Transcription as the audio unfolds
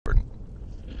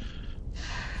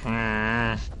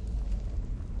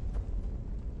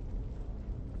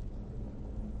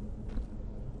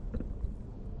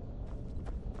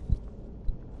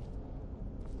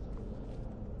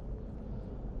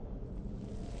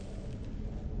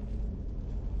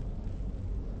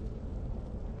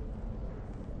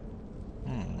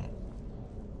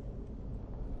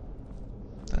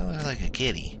like a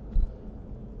kitty.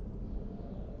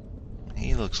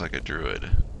 He looks like a druid.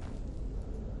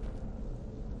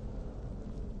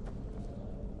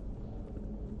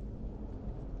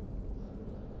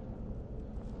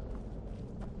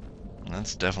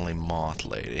 That's definitely Moth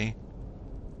Lady.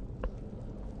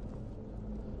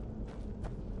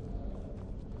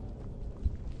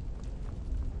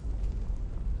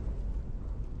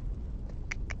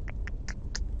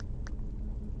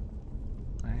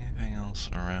 Anything else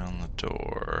around the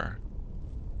door?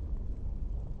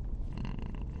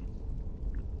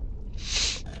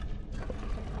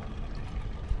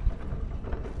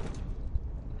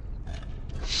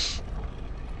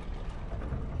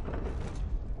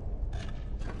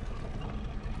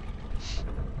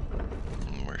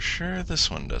 We're sure this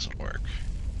one doesn't work.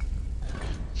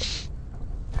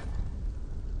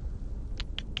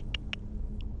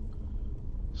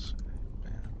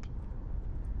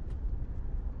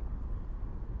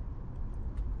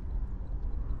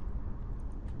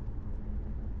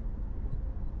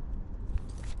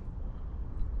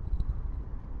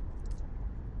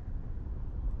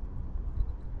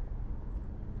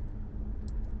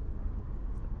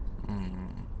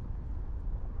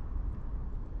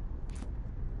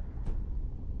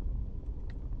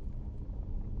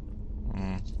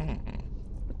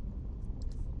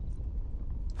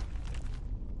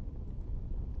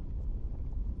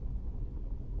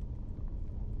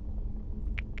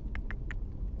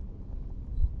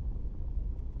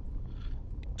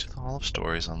 To the Hall of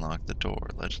Stories, unlock the door.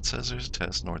 Legend says there's a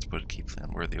test in order to put a key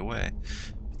plan worthy away.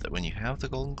 But that when you have the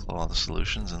golden claw, the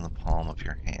solution's in the palm of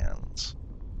your hands.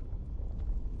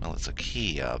 Well, it's a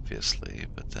key, obviously,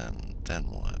 but then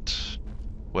what?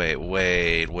 Wait.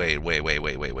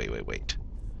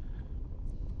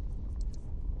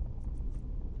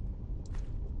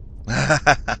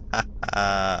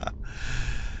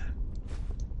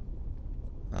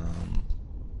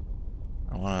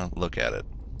 I want to look at it.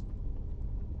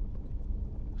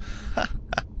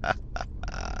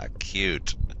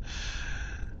 Cute.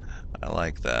 I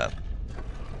like that.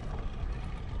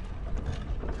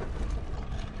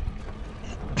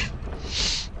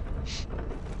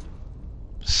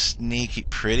 Sneaky,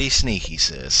 pretty sneaky,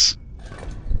 sis.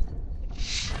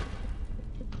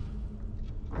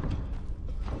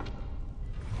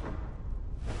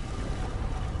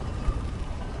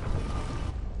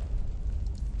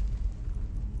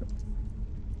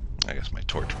 I guess my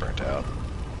torch burnt out.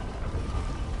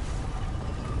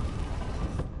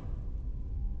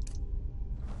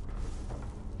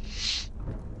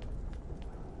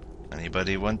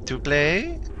 Anybody want to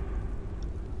play?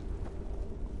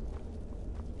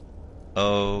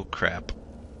 Oh, crap.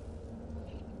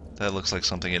 That looks like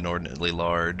something inordinately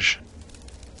large.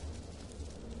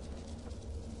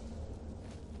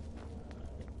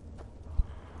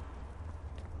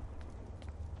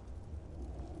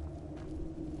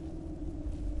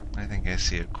 I think I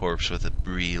see a corpse with a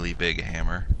really big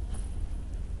hammer.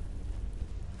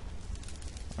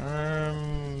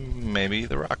 Maybe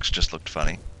the rocks just looked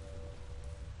funny.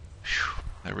 Whew,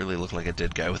 that really looked like a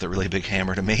dead guy with a really big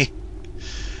hammer to me.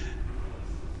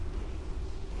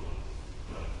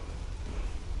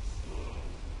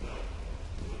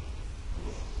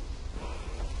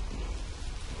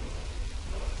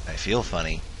 I feel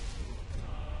funny.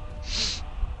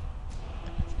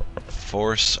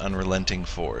 Force, unrelenting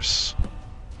force.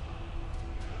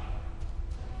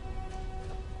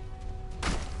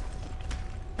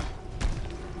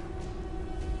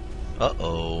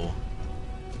 Uh-oh.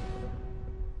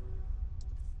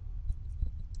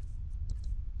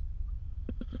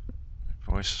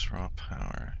 Voices, raw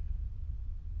power.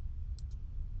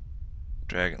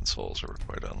 Dragon souls are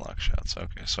required to unlock shots.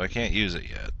 Okay, so I can't use it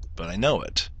yet, but I know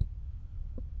it.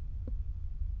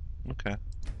 Okay.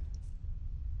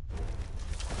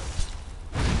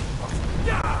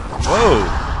 Whoa!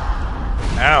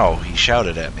 Ow, he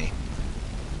shouted at me.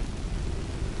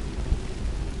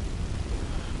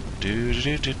 Do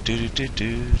do do do do do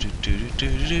do do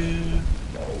do do.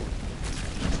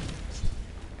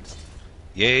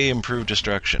 Yay, improved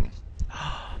destruction.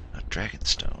 A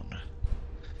dragonstone.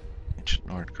 Ancient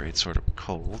Nord great sword of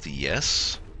cold,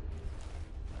 yes.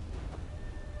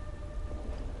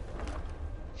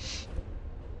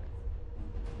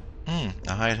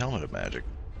 A hide helmet of magic.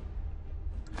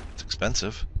 It's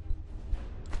expensive.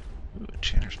 Ooh,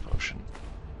 enchanter's potion.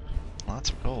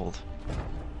 Lots of gold.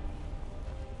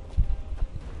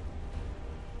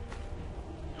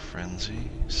 Frenzy,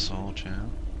 soul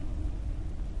gem.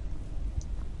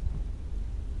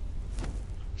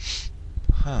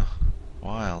 Huh.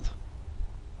 Wild.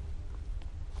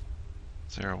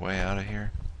 Is there a way out of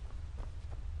here?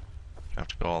 Do I have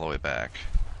to Go all the way back.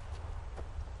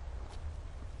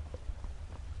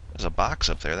 There's a box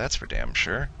up there, that's for damn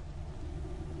sure.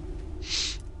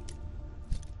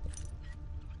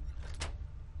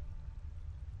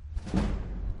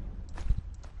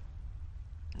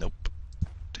 Nope.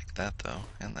 Take that though,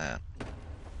 and that.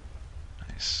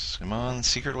 Nice. Come on,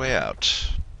 secret way out.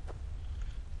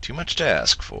 Too much to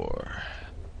ask for.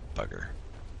 Bugger.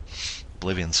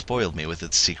 Oblivion spoiled me with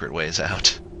its secret ways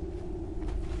out.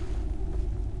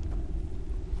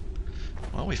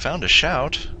 Well, we found a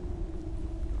shout.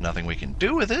 Nothing we can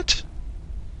do with it.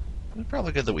 It's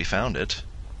probably good that we found it.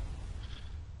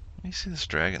 Let me see this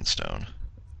dragon stone.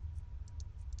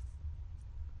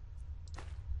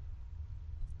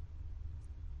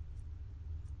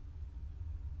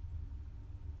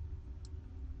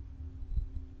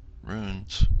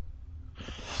 Runes.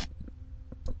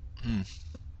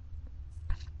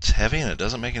 It's heavy and it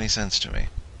doesn't make any sense to me.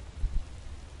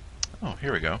 Oh,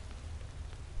 here we go.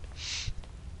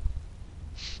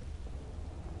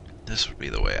 This would be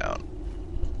the way out.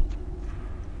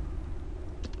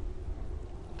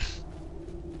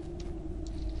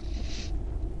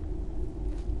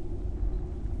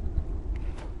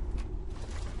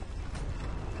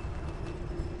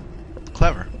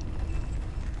 Clever.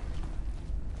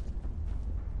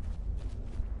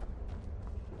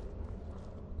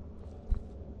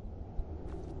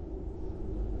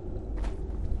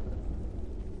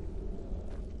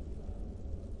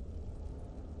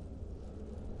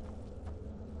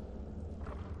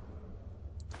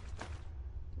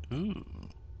 Ooh.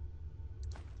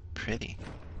 Pretty.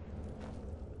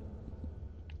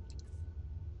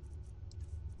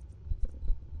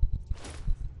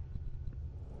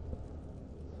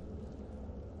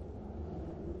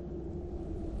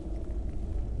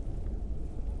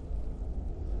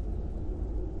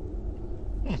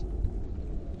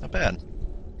 Not bad.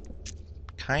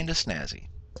 Kinda snazzy.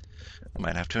 I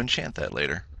might have to enchant that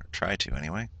later. Or try to,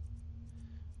 anyway.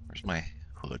 Where's my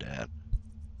hood at?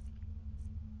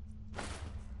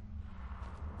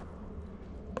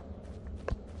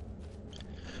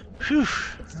 Whew,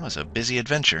 that was a busy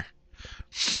adventure.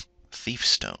 Thief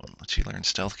Stone lets you learn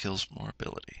stealth kills more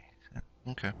ability.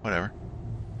 Okay, whatever.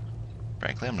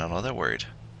 Frankly, I'm not all that worried.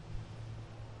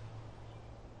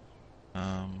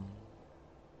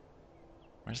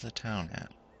 Where's the town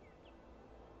at?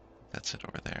 That's it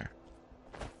over there.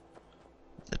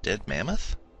 The dead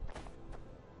mammoth?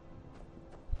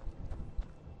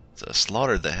 It's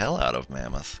slaughtered the hell out of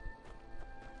mammoth.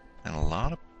 And a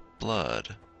lot of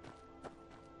blood.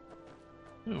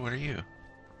 Ooh, what are you?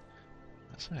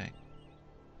 I say.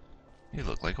 You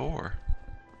look like ore.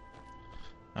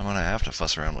 I'm gonna have to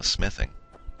fuss around with smithing.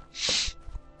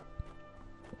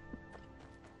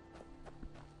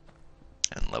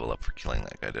 And level up for killing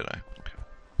that guy, did I? Okay.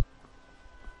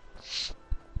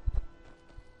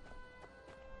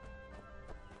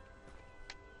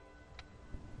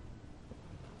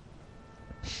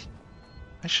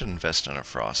 I should invest in a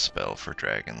frost spell for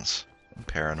dragons. I'm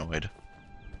paranoid.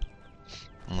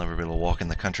 I'll never be able to walk in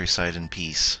the countryside in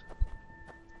peace.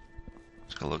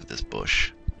 Let's go look at this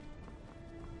bush.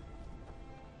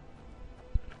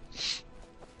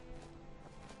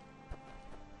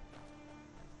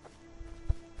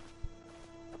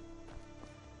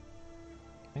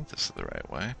 I think this is the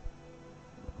right way.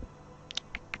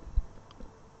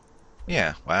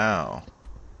 Yeah, wow.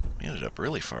 We ended up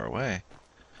really far away.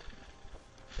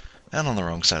 And on the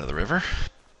wrong side of the river.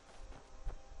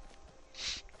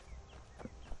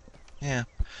 Yeah.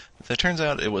 It turns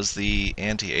out it was the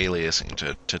anti-aliasing,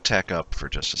 to tech up for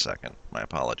just a second. My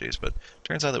apologies, but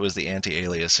turns out it was the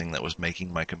anti-aliasing that was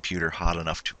making my computer hot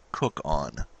enough to cook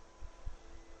on.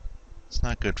 It's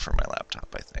not good for my laptop,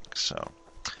 I think, so...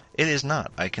 It is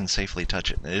not. I can safely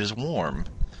touch it. It is warm,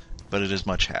 but it is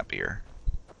much happier.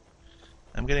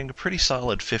 I'm getting a pretty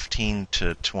solid 15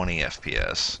 to 20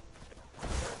 FPS.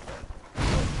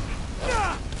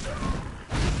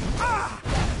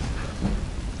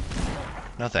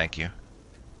 No, thank you.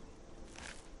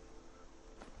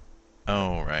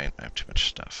 Oh, right. I have too much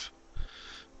stuff.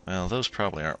 Well, those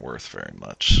probably aren't worth very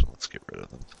much, so let's get rid of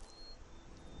them.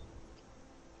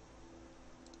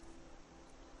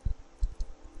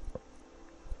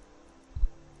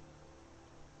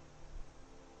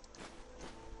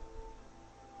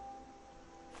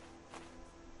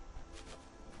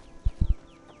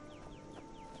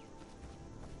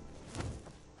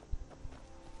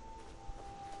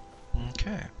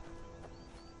 Okay.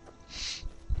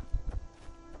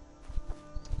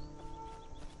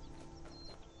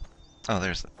 Oh,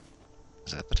 there's the...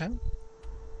 Is that the town?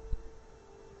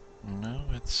 No,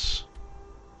 it's...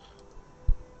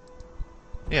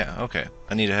 Yeah, okay.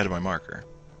 I need to head to my marker.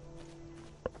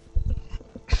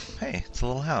 Hey, it's a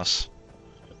little house.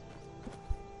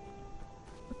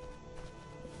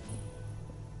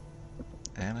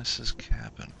 Annis's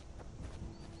cabin.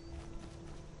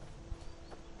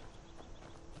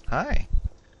 Hi.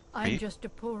 I'm just a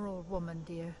poor old woman,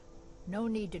 dear. No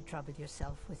need to trouble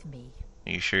yourself with me.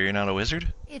 Are you sure you're not a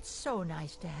wizard? It's so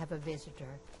nice to have a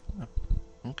visitor.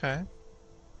 Oh, okay.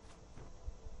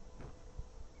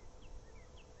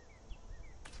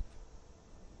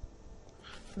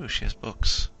 Ooh, she has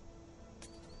books.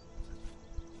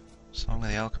 Song of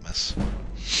the Alchemist.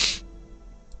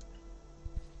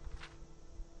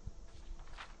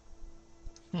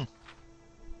 Hmm.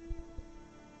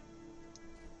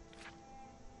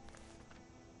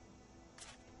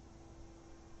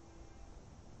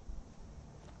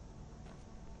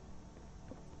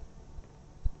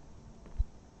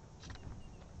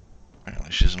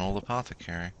 Apparently she's an old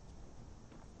apothecary.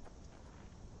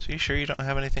 So you sure you don't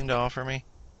have anything to offer me?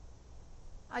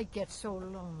 I get so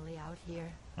lonely out here.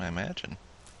 I imagine.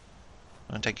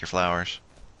 I'm gonna take your flowers.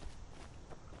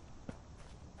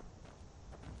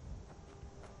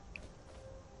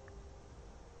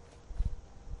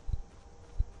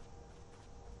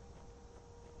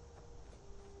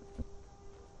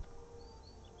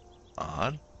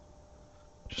 Odd.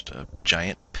 Just a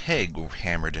giant peg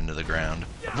hammered into the ground.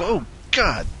 Whoa,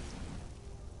 God!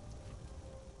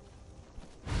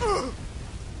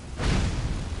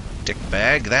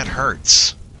 Dickbag, that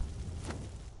hurts.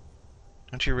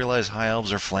 Don't you realize high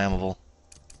elves are flammable?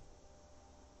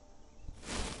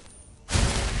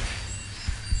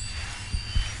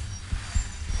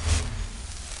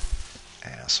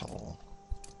 Asshole.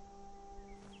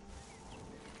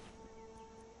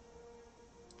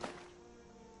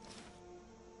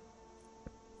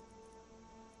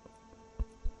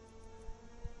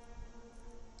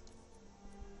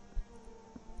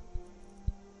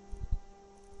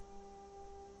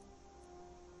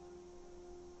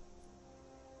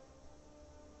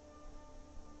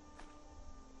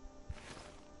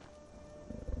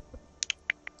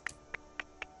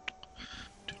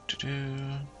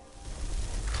 Do-do-do.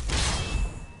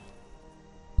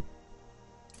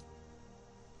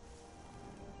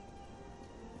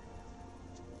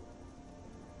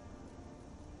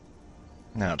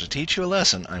 Now, to teach you a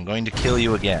lesson, I'm going to kill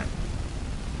you again.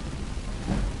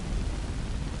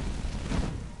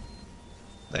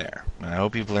 There. I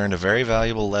hope you've learned a very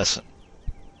valuable lesson.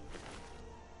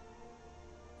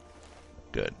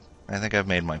 Good. I think I've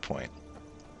made my point.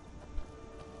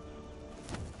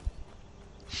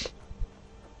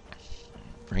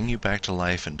 Bring you back to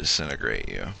life and disintegrate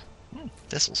you.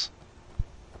 Thistles.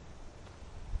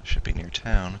 Should be near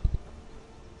town.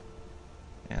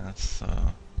 Yeah, that's,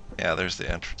 yeah, there's the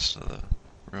entrance to the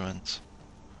ruins.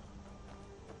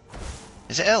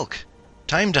 It's elk!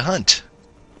 Time to hunt!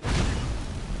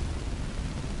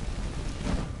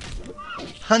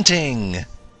 Hunting!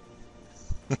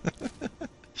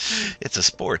 It's a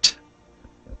sport.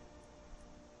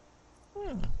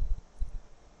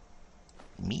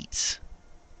 Meats.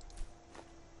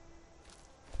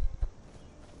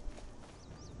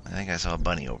 I think I saw a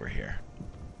bunny over here.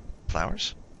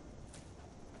 Flowers?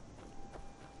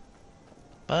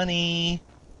 Bunny!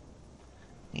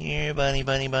 Here, bunny,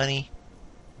 bunny, bunny.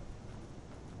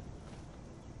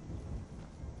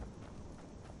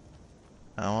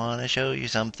 I want to show you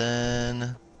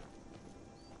something.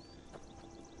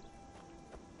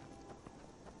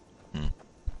 Oh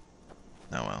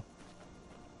well.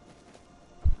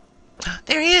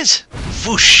 There he is!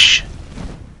 Fwoosh!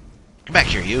 Come back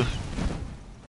here, you.